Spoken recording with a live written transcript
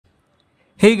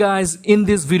Hey guys, in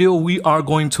this video we are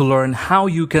going to learn how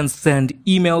you can send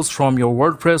emails from your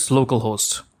WordPress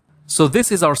localhost. So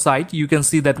this is our site. You can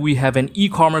see that we have an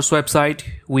e-commerce website.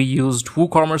 We used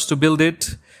WooCommerce to build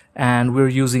it and we're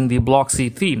using the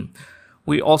Blocksy theme.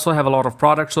 We also have a lot of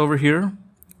products over here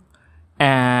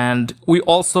and we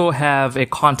also have a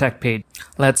contact page.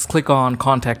 Let's click on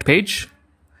contact page.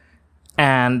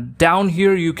 And down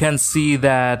here you can see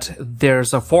that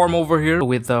there's a form over here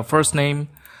with the first name,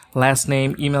 last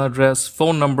name, email address,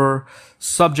 phone number,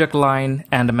 subject line,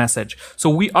 and a message. So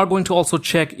we are going to also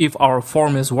check if our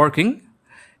form is working.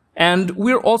 And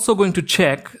we're also going to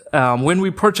check when we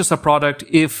purchase a product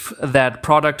if that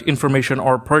product information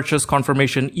or purchase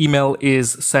confirmation email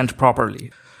is sent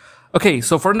properly. Okay,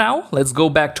 so for now, let's go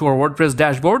back to our WordPress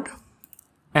dashboard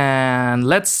and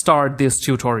let's start this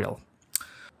tutorial.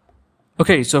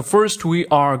 Okay, so first we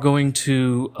are going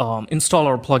to install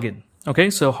our plugin.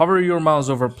 Okay, so hover your mouse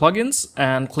over plugins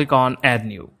and click on add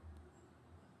new.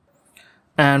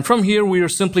 And from here, we are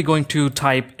simply going to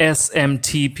type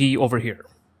SMTP over here.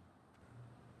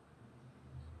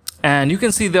 And you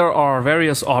can see there are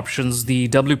various options. The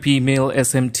WP Mail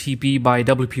SMTP by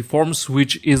WP Forms,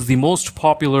 which is the most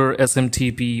popular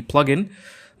SMTP plugin.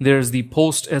 There's the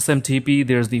Post SMTP,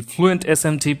 there's the Fluent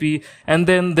SMTP, and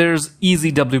then there's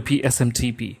Easy WP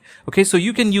SMTP. Okay, so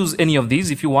you can use any of these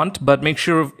if you want, but make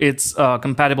sure it's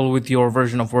compatible with your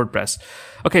version of WordPress.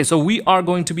 Okay, so we are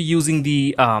going to be using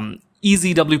the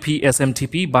Easy WP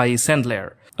SMTP by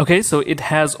SendLayer. Okay, so it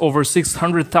has over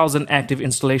 600,000 active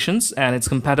installations and it's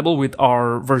compatible with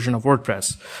our version of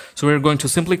WordPress. So we're going to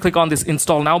simply click on this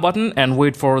Install Now button and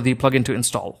wait for the plugin to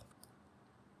install.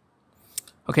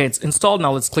 Okay, it's installed.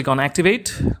 Now let's click on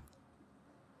Activate.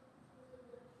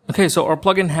 Okay, so our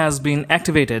plugin has been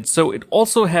activated. So it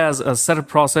also has a setup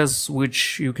process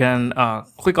which you can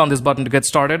click on this button to get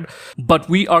started, but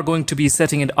we are going to be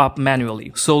setting it up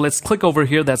manually. So let's click over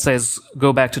here that says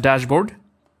Go Back to Dashboard.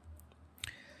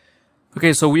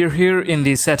 Okay, so we're here in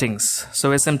the settings. So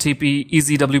SMTP,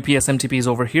 Easy WP SMTP is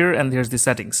over here and there's the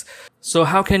settings. So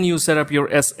how can you set up your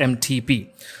SMTP?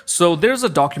 So there's a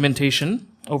documentation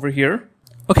over here.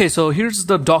 Okay, so here's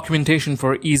the documentation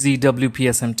for Easy WP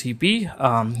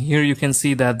SMTP. Here you can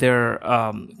see that they're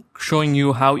showing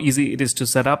you how easy it is to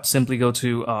set up. Simply go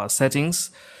to settings.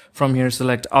 From here,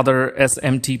 select other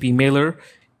SMTP mailer.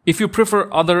 If you prefer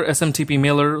other SMTP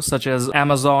mailer such as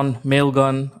Amazon,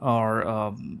 Mailgun,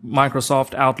 or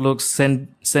Microsoft Outlook,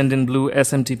 Sendinblue,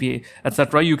 SMTP,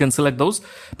 etc., you can select those.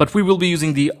 But we will be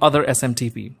using the other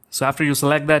SMTP. So after you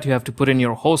select that, you have to put in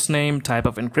your host name, type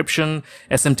of encryption,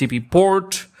 SMTP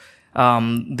port,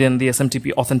 then the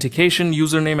SMTP authentication,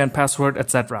 username and password,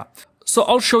 etc. So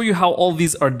I'll show you how all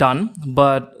these are done,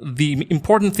 but the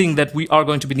important thing that we are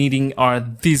going to be needing are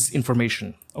these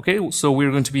information. Okay, so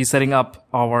we're going to be setting up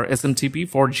our SMTP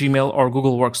for Gmail or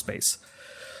Google Workspace.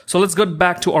 So let's go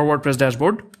back to our WordPress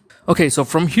dashboard. Okay, so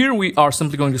from here, we are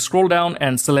simply going to scroll down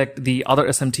and select the other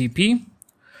SMTP.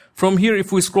 From here,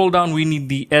 if we scroll down, we need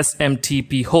the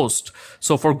SMTP host.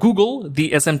 So for Google,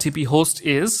 the SMTP host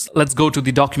is, let's go to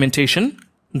the documentation.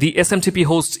 The SMTP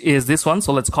host is this one,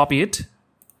 so let's copy it.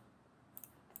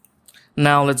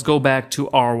 Now let's go back to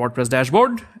our WordPress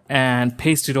dashboard and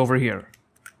paste it over here.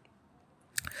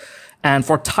 And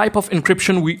for type of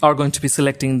encryption, we are going to be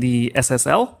selecting the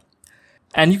SSL.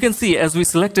 And you can see as we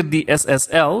selected the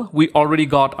SSL, we already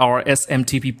got our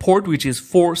SMTP port, which is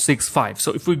 465.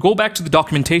 So if we go back to the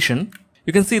documentation,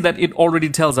 you can see that it already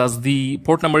tells us the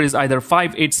port number is either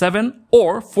 587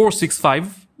 or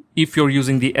 465 if you're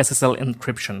using the SSL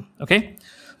encryption. Okay,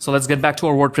 so let's get back to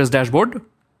our WordPress dashboard.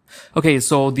 Okay,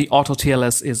 so the auto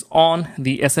TLS is on,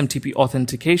 the SMTP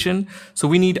authentication. So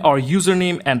we need our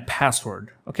username and password.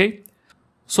 Okay,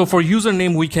 so for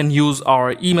username, we can use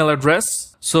our email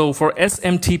address. So for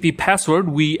SMTP password,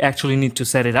 we actually need to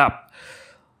set it up.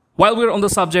 While we're on the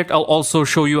subject, I'll also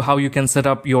show you how you can set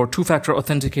up your two-factor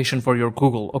authentication for your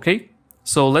Google. Okay,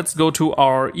 so let's go to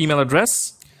our email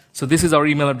address. So this is our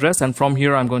email address. And from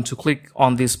here, I'm going to click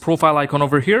on this profile icon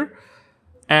over here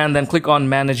and then click on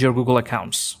Manage Your Google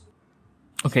Accounts.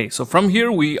 Okay, so from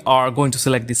here, we are going to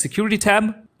select the security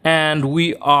tab and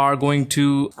we are going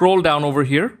to scroll down over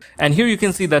here. And here you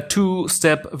can see that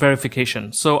two-step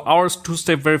verification. So our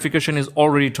two-step verification is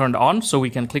already turned on. So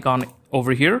we can click on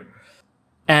over here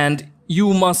and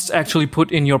you must actually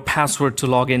put in your password to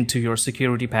log into your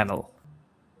security panel.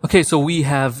 Okay, so we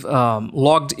have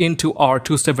logged into our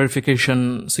two-step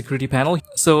verification security panel.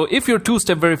 So if your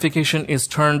two-step verification is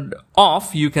turned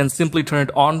off, you can simply turn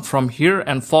it on from here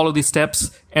and follow the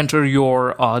steps, enter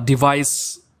your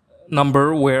device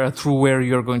number through where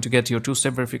you're going to get your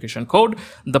two-step verification code.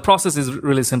 The process is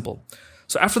really simple.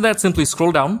 So after that, simply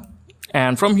scroll down.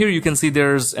 And from here, you can see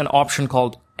there's an option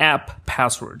called app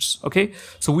passwords. Okay,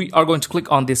 so we are going to click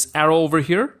on this arrow over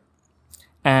here.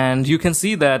 And you can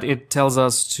see that it tells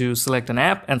us to select an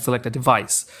app and select a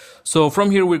device. So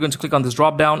from here, we're going to click on this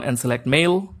drop down and select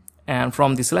mail. And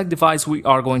from the select device, we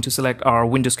are going to select our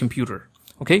Windows computer.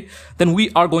 Okay, then we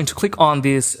are going to click on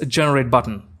this generate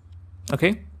button.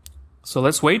 Okay, so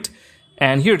let's wait.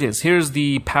 And here it is. Here's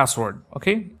the password.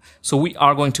 Okay, so we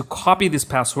are going to copy this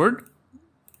password.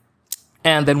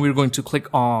 And then we're going to click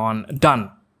on done.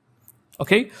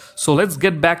 Okay, so let's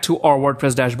get back to our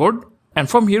WordPress dashboard. And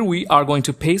from here, we are going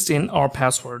to paste in our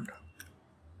password.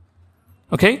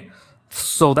 Okay,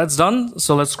 so that's done.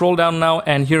 So let's scroll down now.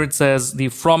 And here it says the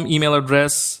from email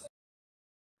address.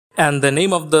 And the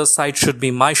name of the site should be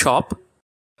my shop.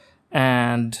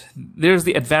 And there's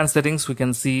the advanced settings. We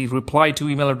can see reply to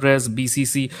email address,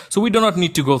 BCC. So we do not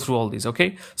need to go through all these.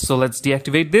 Okay, so let's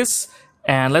deactivate this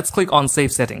and let's click on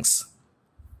save settings.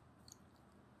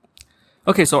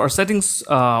 Okay, so our settings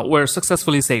were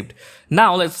successfully saved.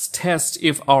 Now let's test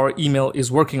if our email is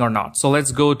working or not. So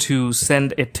let's go to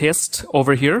send a test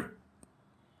over here.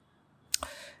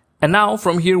 And now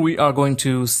from here, we are going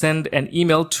to send an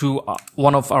email to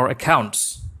one of our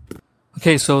accounts.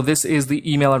 Okay, so this is the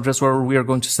email address where we are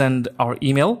going to send our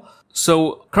email.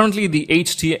 So currently the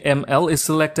HTML is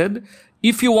selected.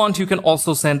 If you want, you can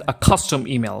also send a custom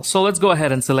email. So let's go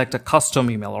ahead and select a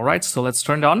custom email. All right, so let's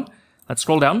turn it on. Let's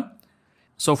scroll down.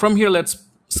 So from here, let's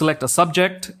select a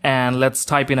subject and let's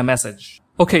type in a message.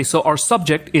 Okay, so our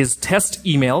subject is test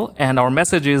email and our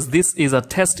message is this is a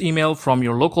test email from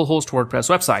your localhost WordPress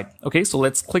website. Okay, so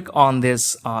let's click on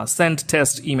this send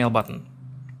test email button.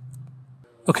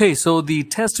 Okay, so the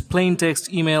test plain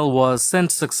text email was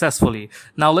sent successfully.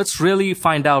 Now let's really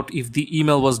find out if the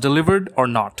email was delivered or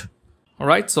not. All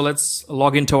right, so let's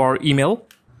log into our email.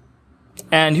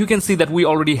 And you can see that we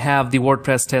already have the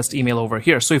WordPress test email over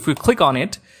here. So if we click on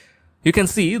it, you can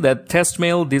see that test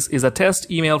mail, this is a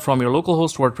test email from your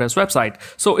localhost WordPress website.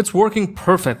 So it's working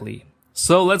perfectly.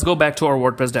 So let's go back to our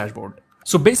WordPress dashboard.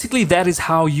 So basically that is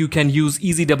how you can use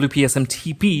EasyWP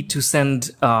SMTP to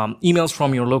send emails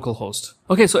from your localhost.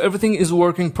 Okay, so everything is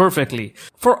working perfectly.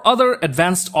 For other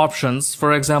advanced options,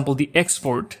 for example, the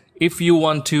export, if you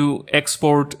want to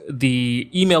export the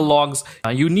email logs,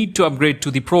 you need to upgrade to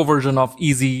the pro version of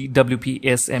EasyWP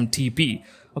SMTP.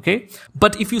 Okay,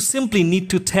 but if you simply need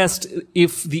to test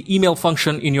if the email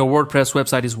function in your WordPress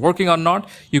website is working or not,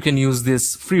 you can use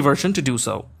this free version to do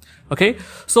so. Okay,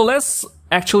 so let's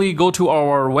actually go to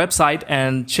our website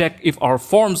and check if our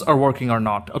forms are working or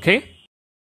not. Okay,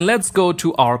 let's go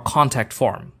to our contact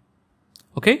form.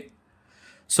 Okay.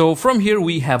 So from here,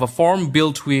 we have a form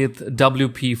built with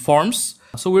WP forms.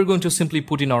 So we're going to simply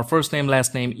put in our first name,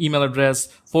 last name, email address,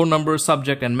 phone number,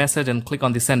 subject, and message, and click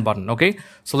on the send button. Okay,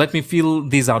 so let me fill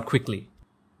these out quickly.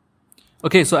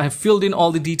 Okay, so I have filled in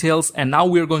all the details, and now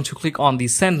we're going to click on the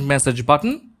send message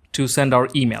button to send our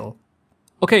email.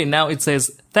 Okay, now it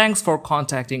says, thanks for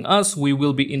contacting us. We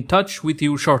will be in touch with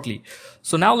you shortly.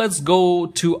 So now let's go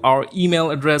to our email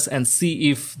address and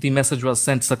see if the message was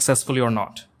sent successfully or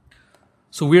not.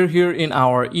 So we're here in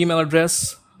our email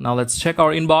address. Now let's check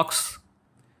our inbox.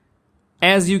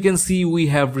 As you can see, we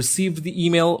have received the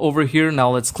email over here.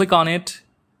 Now let's click on it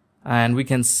and we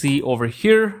can see over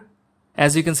here.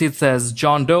 As you can see, it says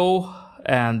John Doe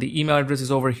and the email address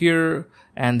is over here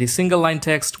and the single line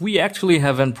text. We actually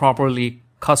haven't properly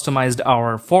customized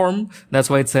our form. That's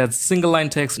why it says single line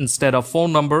text instead of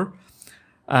phone number.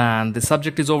 And the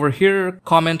subject is over here.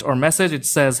 Comment or message. It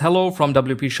says hello from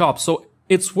WP shop. So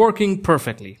it's working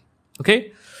perfectly.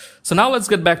 Okay, so now let's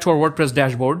get back to our WordPress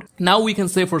dashboard. Now we can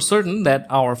say for certain that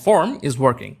our form is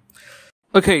working.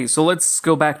 Okay, so let's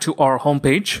go back to our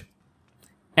homepage.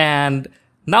 And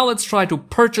now let's try to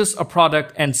purchase a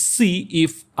product and see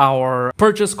if our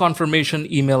purchase confirmation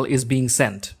email is being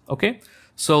sent. Okay,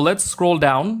 so let's scroll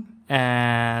down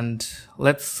and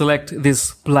let's select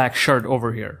this black shirt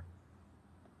over here.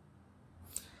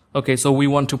 Okay, so we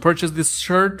want to purchase this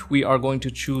shirt. We are going to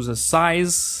choose a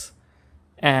size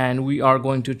and we are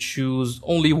going to choose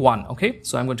only one. Okay,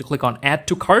 so I'm going to click on add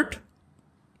to cart.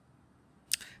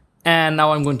 And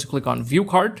now I'm going to click on view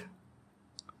cart.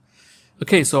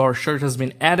 Okay, so our shirt has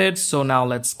been added. So now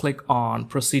let's click on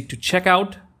proceed to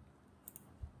checkout.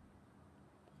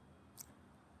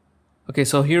 Okay,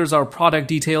 so here's our product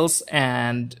details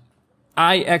and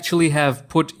I actually have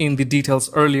put in the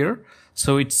details earlier.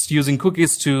 So it's using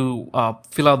cookies to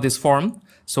fill out this form.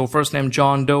 So first name,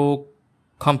 John Doe,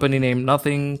 company name,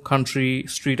 nothing, country,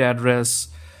 street address,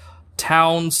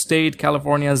 town, state,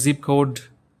 California, zip code,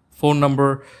 phone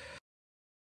number.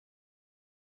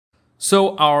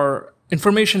 So our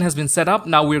information has been set up.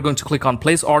 Now we're going to click on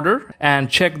place order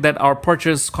and check that our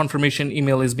purchase confirmation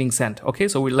email is being sent. Okay,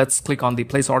 so let's click on the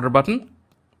place order button.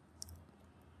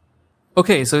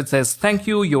 Okay, so it says, thank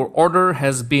you, your order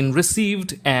has been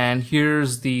received, and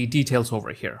here's the details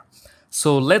over here.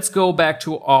 So let's go back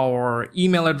to our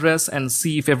email address and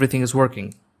see if everything is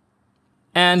working.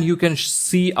 And you can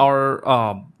see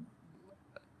our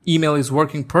email is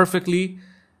working perfectly.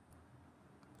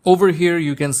 Over here,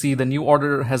 you can see the new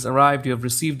order has arrived. You have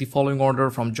received the following order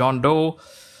from John Doe.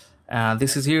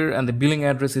 This is here, and the billing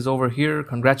address is over here.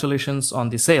 Congratulations on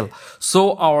the sale.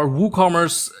 So our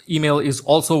WooCommerce email is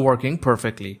also working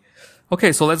perfectly.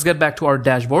 Okay, so let's get back to our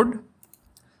dashboard.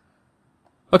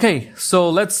 Okay, so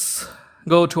let's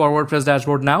go to our WordPress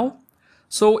dashboard now.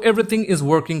 So everything is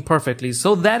working perfectly.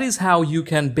 So that is how you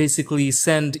can basically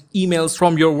send emails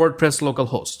from your WordPress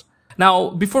localhost. Now,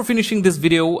 before finishing this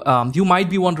video, you might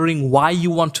be wondering why you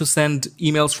want to send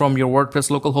emails from your WordPress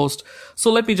localhost.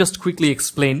 So let me just quickly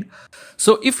explain.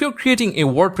 So if you're creating a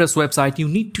WordPress website, you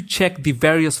need to check the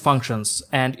various functions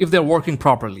and if they're working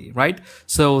properly, right?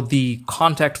 So the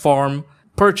contact form,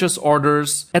 purchase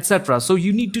orders, etc. So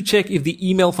you need to check if the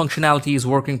email functionality is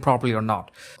working properly or not.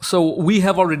 So we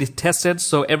have already tested,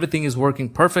 so everything is working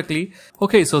perfectly.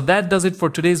 Okay, so that does it for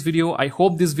today's video. I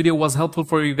hope this video was helpful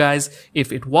for you guys.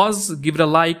 If it was, give it a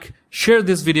like, share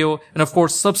this video, and of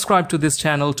course, subscribe to this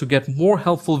channel to get more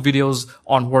helpful videos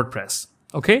on WordPress.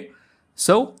 Okay,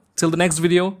 so till the next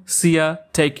video, see ya,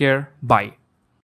 take care, bye.